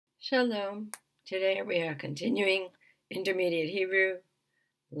Shalom. Today we are continuing Intermediate Hebrew,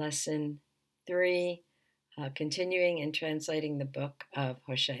 Lesson 3, continuing and translating the book of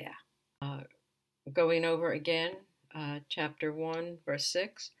Hosea. Going over again, chapter 1, verse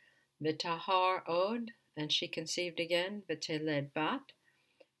 6, V'tahar od, and she conceived again, V'teled bat,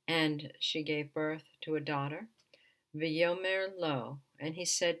 and she gave birth to a daughter, V'yomer lo, and he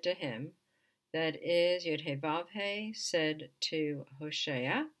said to him, that is, Yud-He-Vav-He said to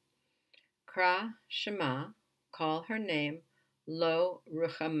Hosea, Kra Shema, call her name, Lo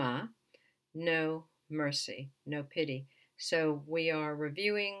Ruchama, no mercy, no pity. So we are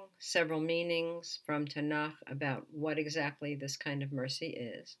reviewing several meanings from Tanakh about what exactly this kind of mercy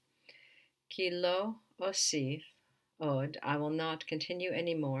is. Ki lo osif od, I will not continue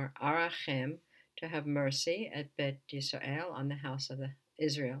anymore, arachem, to have mercy at Bet Yisrael, on the house of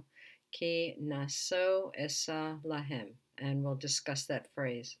Israel. Ki naso esa lahem, and we'll discuss that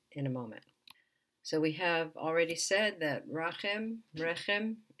phrase in a moment. So we have already said that rechem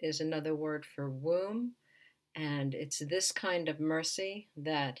is another word for womb, and it's this kind of mercy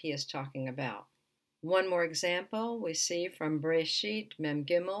that he is talking about. One more example we see from Bereshit Mem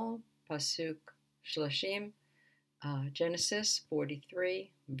Gimel, Pasuk Shloshim, Genesis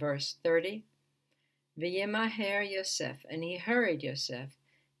 43, verse 30. V'yemaher Yosef, and he hurried Yosef,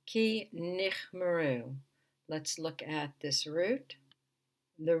 ki nichmeru. Let's look at this root.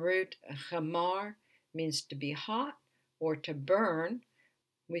 The root chamar means to be hot or to burn.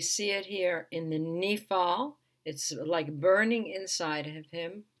 We see it here in the nifal. It's like burning inside of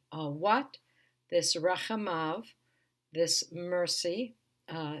him. What? This rachamav, this mercy,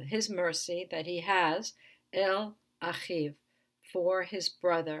 his mercy that he has, el achiv, for his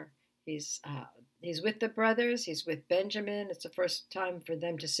brother. He's with the brothers. He's with Benjamin. It's the first time for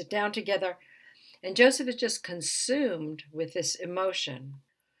them to sit down together. And Joseph is just consumed with this emotion,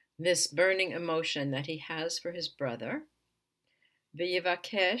 this burning emotion that he has for his brother.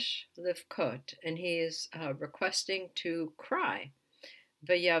 V'yivakesh livkot, and he is requesting to cry.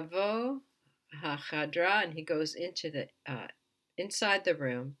 V'yavo hachadra, and he goes into the inside the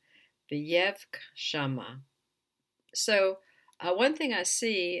room. V'yevk shama. So one thing I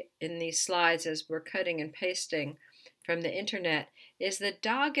see in these slides as we're cutting and pasting from the internet is the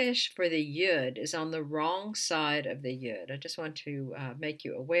dagesh for the yud is on the wrong side of the yud. I just want to make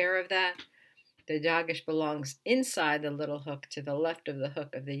you aware of that. The dagesh belongs inside the little hook to the left of the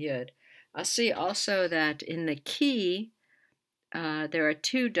hook of the yud. I see also that in the key there are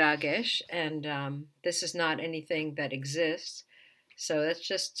two dagesh, and this is not anything that exists. So that's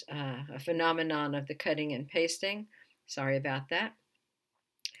just a phenomenon of the cutting and pasting. Sorry about that.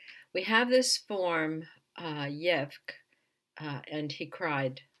 We have this form, yevk, and he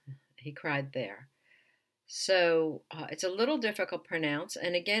cried there. So it's a little difficult to pronounce,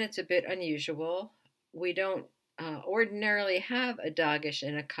 and again, it's a bit unusual. We don't ordinarily have a dagesh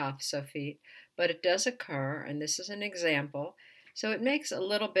in a kaf sofit, but it does occur, and this is an example. So it makes a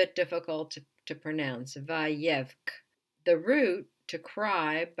little bit difficult to pronounce. Vayevk. The root to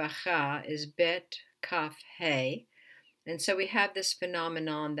cry, bacha, is bet kaf he. And so we have this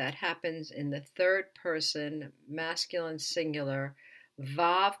phenomenon that happens in the third person, masculine singular,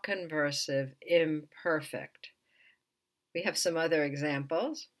 vav conversive, imperfect. We have some other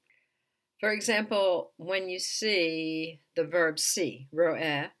examples. For example, when you see the verb see,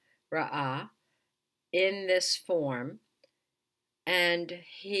 ro'eh, ra'ah, in this form, and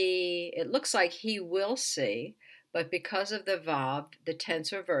it looks like he will see, but because of the vav, the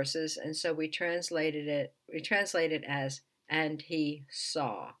tense reverses, and so we translate it as, and he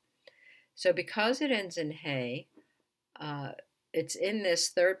saw. So because it ends in he, it's in this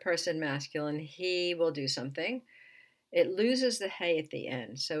third person masculine, he will do something. It loses the he at the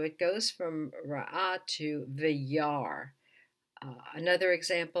end, so it goes from ra'ah to v'yar. Another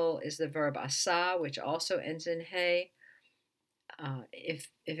example is the verb asa, which also ends in he. If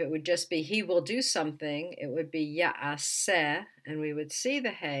it would just be he will do something, it would be ya'aseh, and we would see the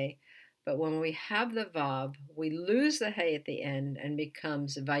he. But when we have the vav, we lose the he at the end and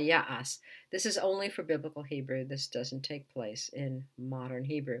becomes vaya'as. This is only for biblical Hebrew. This doesn't take place in modern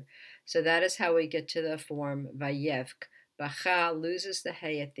Hebrew. So that is how we get to the form vayevk. Bacha loses the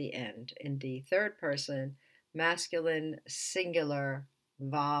he at the end in the third person, masculine, singular,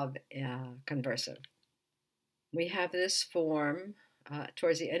 vav conversive. We have this form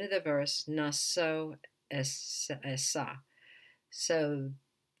towards the end of the verse, naso esa. So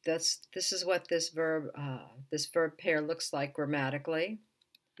this is what this verb pair looks like grammatically.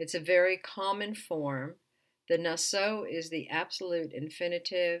 It's a very common form. The naso is the absolute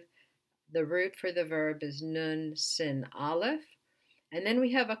infinitive. The root for the verb is nun sin aleph, And then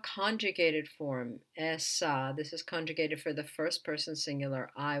we have a conjugated form, esa. This is conjugated for the first person singular,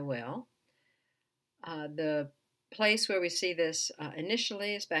 I will. The place where we see this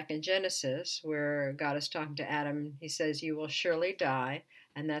initially is back in Genesis, where God is talking to Adam. He says, "You will surely die,"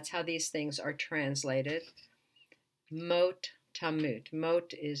 and that's how these things are translated. Mot tamut.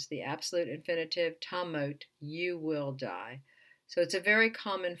 Mot is the absolute infinitive. Tamut, you will die. So it's a very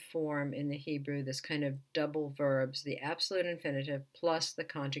common form in the Hebrew, this kind of double verbs, the absolute infinitive plus the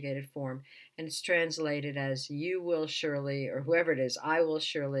conjugated form, and it's translated as you will surely, or whoever it is, I will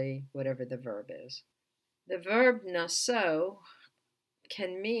surely, whatever the verb is. The verb naso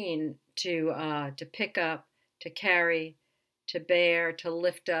can mean to pick up, to carry, to bear, to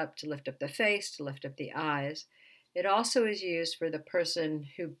lift up the face, to lift up the eyes. It also is used for the person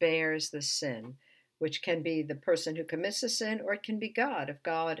who bears the sin, which can be the person who commits the sin, or it can be God. If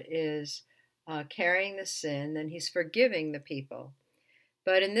God is carrying the sin, then he's forgiving the people.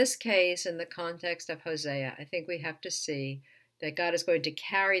 But in this case, in the context of Hosea, I think we have to see that God is going to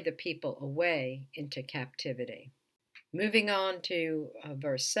carry the people away into captivity. Moving on to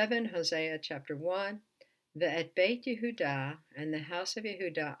verse 7, Hosea chapter 1. Ve'et Beit Yehuda, and the house of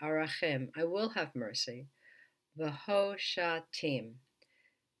Yehuda, arachem, I will have mercy. V'hoshatim.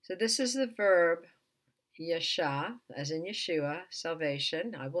 So this is the verb yesha, as in Yeshua,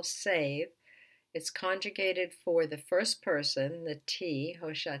 salvation, I will save. It's conjugated for the first person, the T,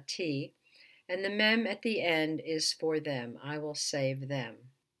 hoshati, and the mem at the end is for them, I will save them.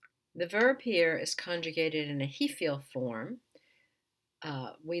 The verb here is conjugated in a hefil form.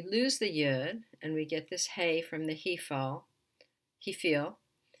 We lose the yud, and we get this hey from the hefil.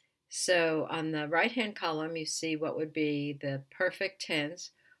 So on the right-hand column, you see what would be the perfect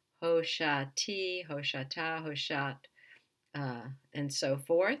tense, hoshati, hoshata, hoshat, and so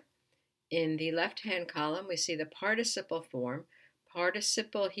forth. In the left-hand column, we see the participle form.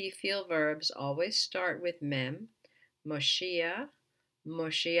 Participle hefil verbs always start with mem, moshia,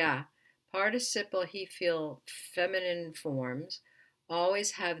 moshia. Participle hefil feminine forms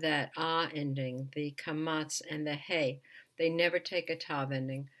always have that ah ending, the kamatz and the hey. They never take a tav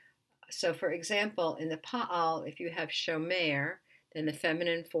ending. So, for example, in the pa'al, if you have shomer, then the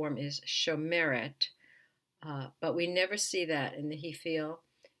feminine form is shomeret, but we never see that in the hefil.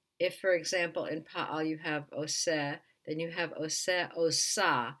 If, for example, in pa'al you have oseh, then you have oseh,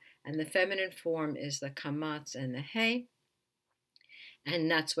 osa, and the feminine form is the kamatz and the hey,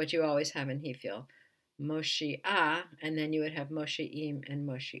 and that's what you always have in hefil. Moshi'ah, and then you would have moshi'im and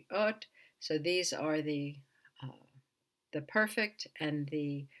moshi'ot. So these are the perfect and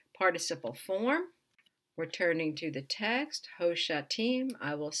the participle form. We're turning to the text. Hoshatim,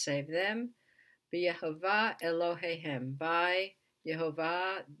 I will save them. B'Yehovah Elohehem, by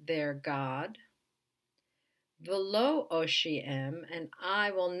Yehovah their God. V'lo oshiem, and I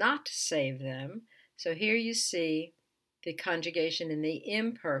will not save them. So here you see the conjugation in the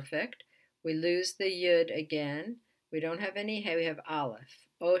imperfect. We lose the yud again. We don't have any hey, we have aleph.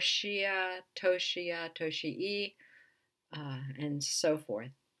 Oshia, toshii, and so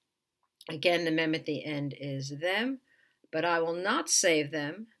forth. Again, the mem at the end is them. But I will not save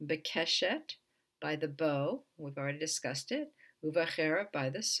them, bekeshet, by the bow, we've already discussed it, uvacherev, by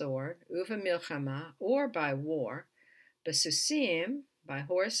the sword, uva milchama, or by war, besusim, by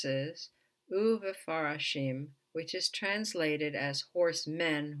horses, uva farashim, which is translated as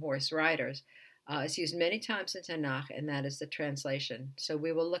horsemen, horse riders. It's used many times in Tanakh, and that is the translation. So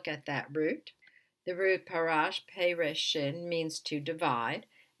we will look at that root. The root parash, pereshin, means to divide,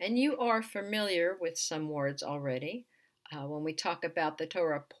 and you are familiar with some words already. When we talk about the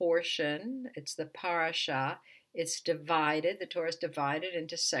Torah portion, it's the parasha. It's divided. The Torah is divided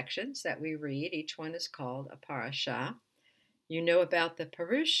into sections that we read. Each one is called a parasha. You know about the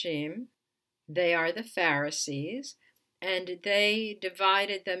Perushim. They are the Pharisees, and they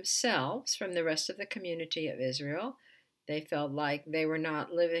divided themselves from the rest of the community of Israel. They felt like they were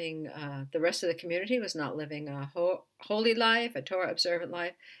not living, the rest of the community was not living a holy life, a Torah observant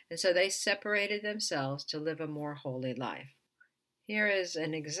life, and so they separated themselves to live a more holy life. Here is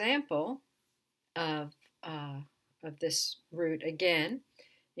an example of this root again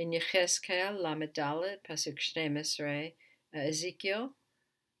in Yechezkel Lamed Dalet Pasuk 12, Ezekiel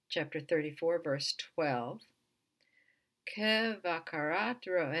chapter 34 verse 12. Ke vakarat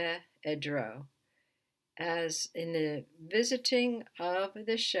roeh edro, as in the visiting of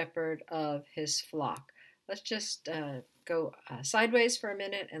the shepherd of his flock. Let's just go sideways for a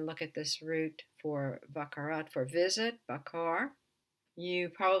minute and look at this root for vakarat, for visit, bakar. You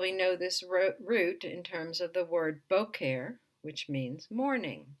probably know this root in terms of the word boker, which means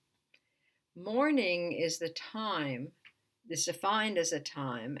morning. Morning is the time is defined as a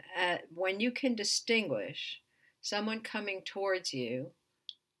time when you can distinguish someone coming towards you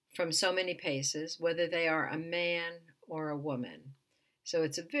from so many paces, whether they are a man or a woman. So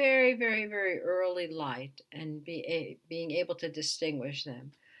it's a very, very, very early light and being able to distinguish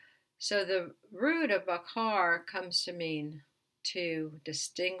them. So the root of bakar comes to mean to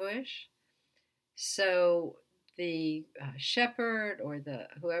distinguish. So the shepherd or the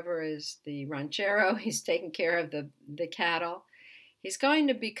whoever is the ranchero, he's taking care of the cattle. He's going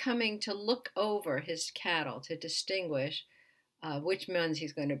to be coming to look over his cattle to distinguish which ones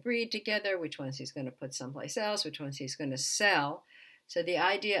he's going to breed together, which ones he's going to put someplace else, which ones he's going to sell. So the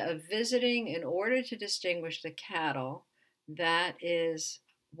idea of visiting in order to distinguish the cattle, that is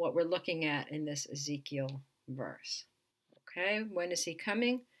what we're looking at in this Ezekiel verse. Okay, when is he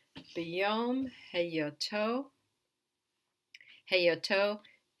coming? B'yom heyoto. Heyoto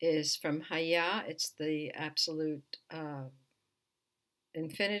is from haya. It's the absolute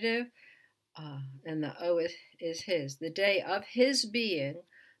infinitive. And the O is his. The day of his being,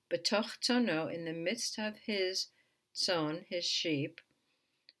 betoch tono, in the midst of his tzon, his sheep,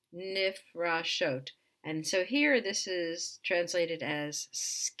 nifrashot. And so here this is translated as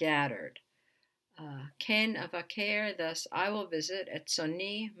scattered. Ken avaker, thus I will visit, et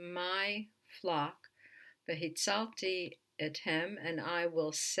tzoni, my flock, vehitzalti ethem, and I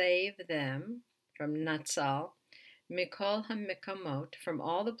will save them, from natsal, mikol hamikamot, from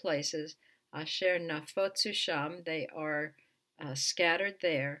all the places, asher nafotzu sham, they are scattered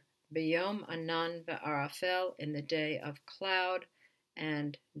there, biyom anan ve'arafel, in the day of cloud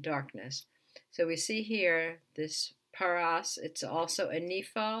and darkness. So we see here this paras, it's also a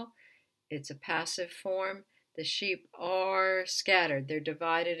nifal, it's a passive form. The sheep are scattered, they're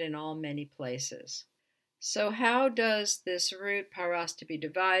divided in all many places. So how does this root paras to be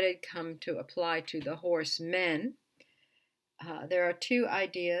divided come to apply to the horsemen? There are two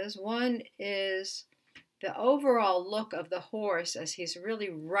ideas. One is the overall look of the horse as he's really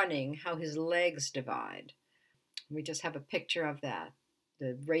running, how his legs divide. We just have a picture of that,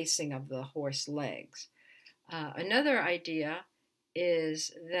 the racing of the horse legs. Another idea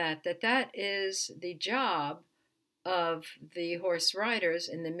is that is the job of the horse riders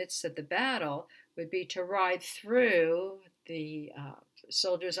in the midst of the battle, would be to ride through the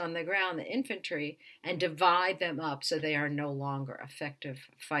soldiers on the ground, the infantry, and divide them up so they are no longer effective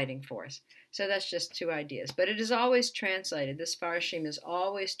fighting force. So that's just two ideas. But it is always translated, this Farashim is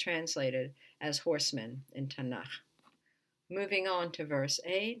always translated as horsemen in Tanakh. Moving on to verse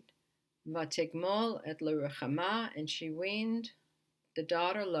 8. Vatigmol et Lo-Ruchama, and she weaned the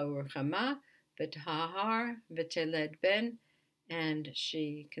daughter Lo-Ruchama, V'tahar v'teled ben, and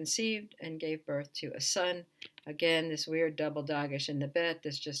she conceived and gave birth to a son. Again, this weird double dagish in the bet,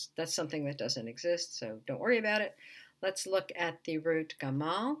 that's something that doesn't exist, so don't worry about it. Let's look at the root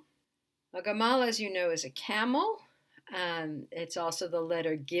gamal. A gamal, as you know, is a camel. It's also the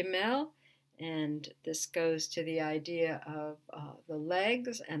letter gimel, and this goes to the idea of the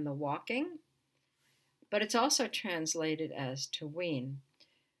legs and the walking. But it's also translated as to wean.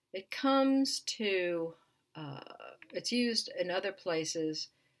 It comes to, it's used in other places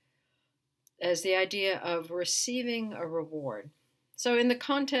as the idea of receiving a reward. So in the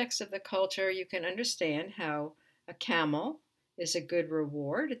context of the culture, you can understand how a camel is a good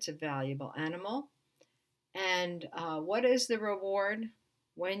reward. It's a valuable animal. And what is the reward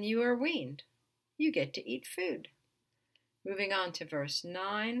when you are weaned? You get to eat food. Moving on to verse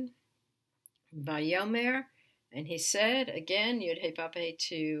 9. Vayomer, and he said, again, Yud He Vav He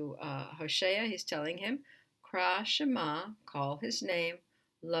to Hosea, he's telling him, Kra Shema, call his name,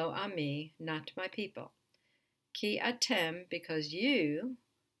 Lo Ami, not my people. Ki atem, because you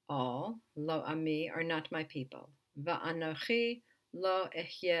all, Lo Ami, are not my people. Va'anochi Lo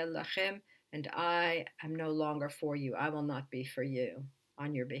Ehye Lachem, and I am no longer for you. I will not be for you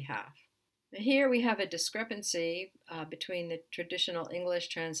on your behalf. Here we have a discrepancy between the traditional English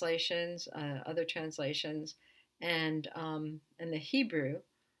translations, other translations, and the Hebrew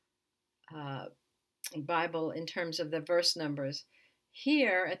Bible in terms of the verse numbers.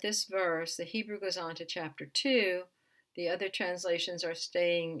 Here, at this verse, the Hebrew goes on to chapter 2. The other translations are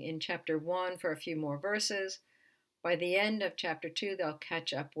staying in chapter 1 for a few more verses. By the end of chapter 2, they'll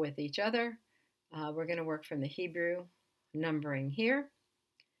catch up with each other. We're going to work from the Hebrew numbering here.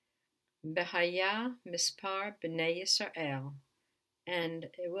 Behaya mispar b'nei Yisrael, and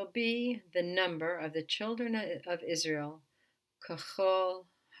it will be the number of the children of Israel, kachol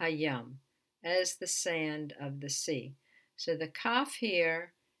hayam, as the sand of the sea. So the kaf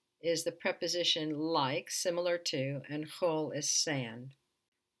here is the preposition like, similar to, and chol is sand.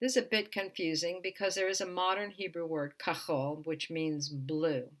 This is a bit confusing because there is a modern Hebrew word, kachol, which means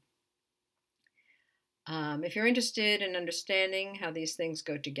blue. If you're interested in understanding how these things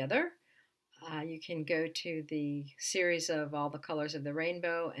go together, you can go to the series of all the colors of the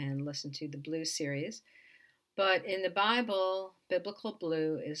rainbow and listen to the blue series. But in the Bible, biblical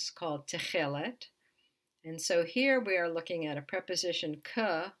blue is called techelet. And so here we are looking at a preposition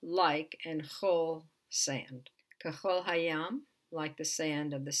ka, like, and chol, sand. Kachol hayam, like the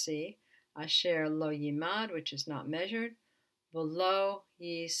sand of the sea. Asher lo yimad, which is not measured. V'lo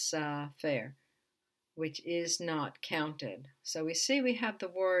yisafer, which is not counted. So we see we have the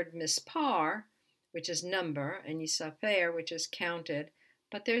word mispar, which is number, and yisafer, which is counted.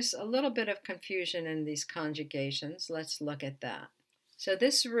 But there's a little bit of confusion in these conjugations. Let's look at that. So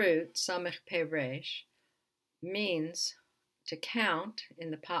this root, samech peresh, means to count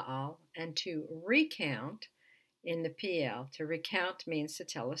in the pa'al and to recount in the PL. To recount means to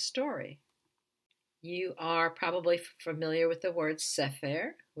tell a story. You are probably familiar with the word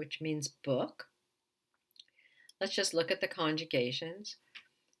sefer, which means book. Let's just look at the conjugations.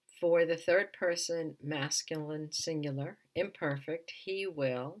 For the third person, masculine, singular, imperfect, he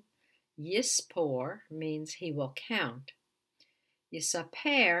will. Yispor means he will count.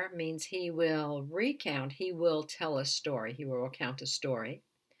 Yisaper means he will recount, he will tell a story, he will recount a story.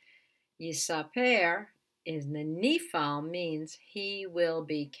 Yisaper in the nifal means he will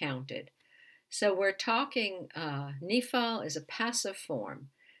be counted. So we're talking, nifal is a passive form.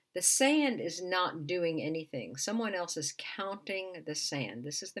 The sand is not doing anything. Someone else is counting the sand.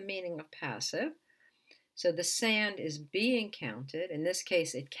 This is the meaning of passive. So the sand is being counted. In this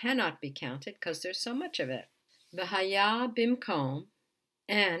case, it cannot be counted because there's so much of it. V'haya bimkom,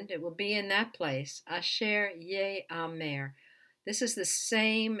 and it will be in that place. Asher ye amer. This is the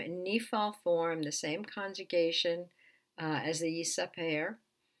same nifal form, the same conjugation as the yisaper.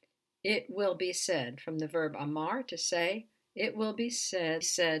 It will be said, from the verb amar, to say. It will be said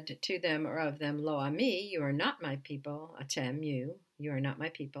to them or of them, lo ami, you are not my people, atem, you are not my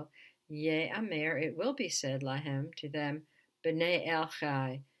people. Ye amer, it will be said, lahem, to them, b'nei el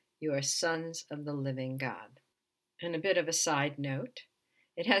chai, you are sons of the living God. And a bit of a side note,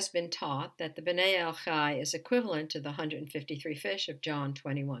 it has been taught that the b'nei el chai is equivalent to the 153 fish of John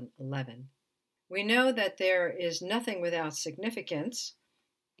 21:11. We know that there is nothing without significance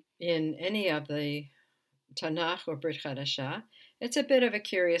in any of the Tanakh or Brit Hadashah. It's a bit of a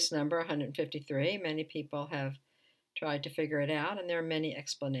curious number, 153. Many people have tried to figure it out, and there are many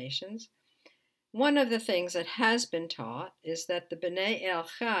explanations. One of the things that has been taught is that the B'nai El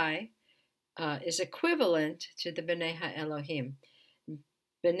Chai is equivalent to the B'nai HaElohim.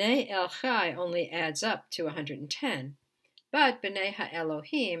 B'nai El Chai only adds up to 110, but B'nai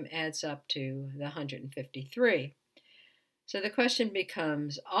HaElohim adds up to the 153. So the question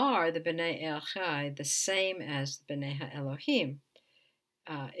becomes, are the B'nai El Chai the same as the B'nai HaElohim?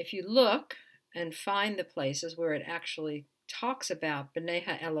 If you look and find the places where it actually talks about B'nai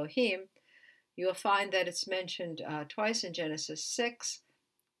HaElohim, you'll find that it's mentioned twice in Genesis 6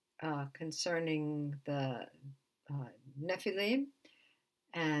 concerning the Nephilim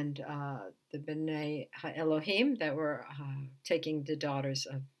and the B'nai HaElohim that were taking the daughters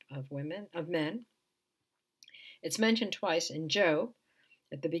of men. It's mentioned twice in Job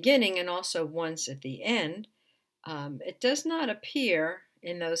at the beginning and also once at the end. It does not appear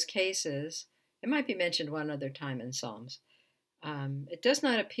in those cases. It might be mentioned one other time in Psalms. It does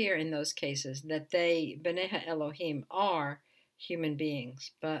not appear in those cases that they, B'nai HaElohim, are human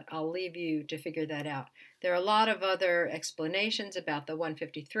beings, but I'll leave you to figure that out. There are a lot of other explanations about the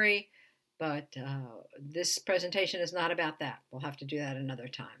 153, but this presentation is not about that. We'll have to do that another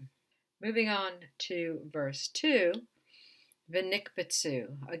time. Moving on to verse 2, v'nikbetzu.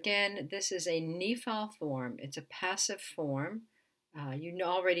 Again, this is a nifal form. It's a passive form. You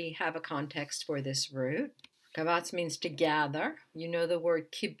already have a context for this root. Kavatz means to gather. You know the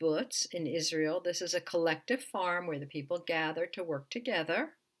word kibbutz in Israel. This is a collective farm where the people gather to work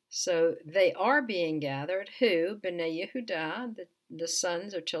together. So they are being gathered. Who? B'nai Yehuda, the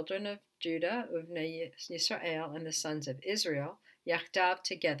sons or children of Judah, Uvnei Yisrael, and the sons of Israel, yachdav,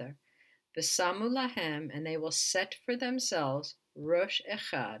 together. V'samu lahem, and they will set for themselves rosh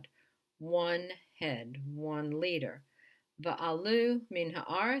echad, one head, one leader. Va'alu min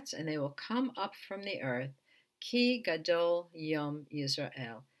ha'aretz, and they will come up from the earth. Ki gadol yom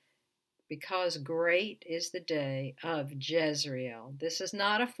Yisrael, because great is the day of Jezreel. This is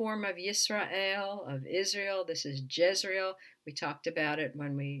not a form of Yisrael, of Israel. This is Jezreel. We talked about it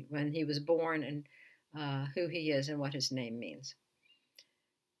when he was born and who he is and what his name means.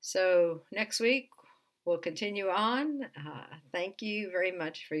 So next week We'll continue on. Thank you very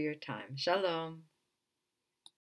much for your time. Shalom.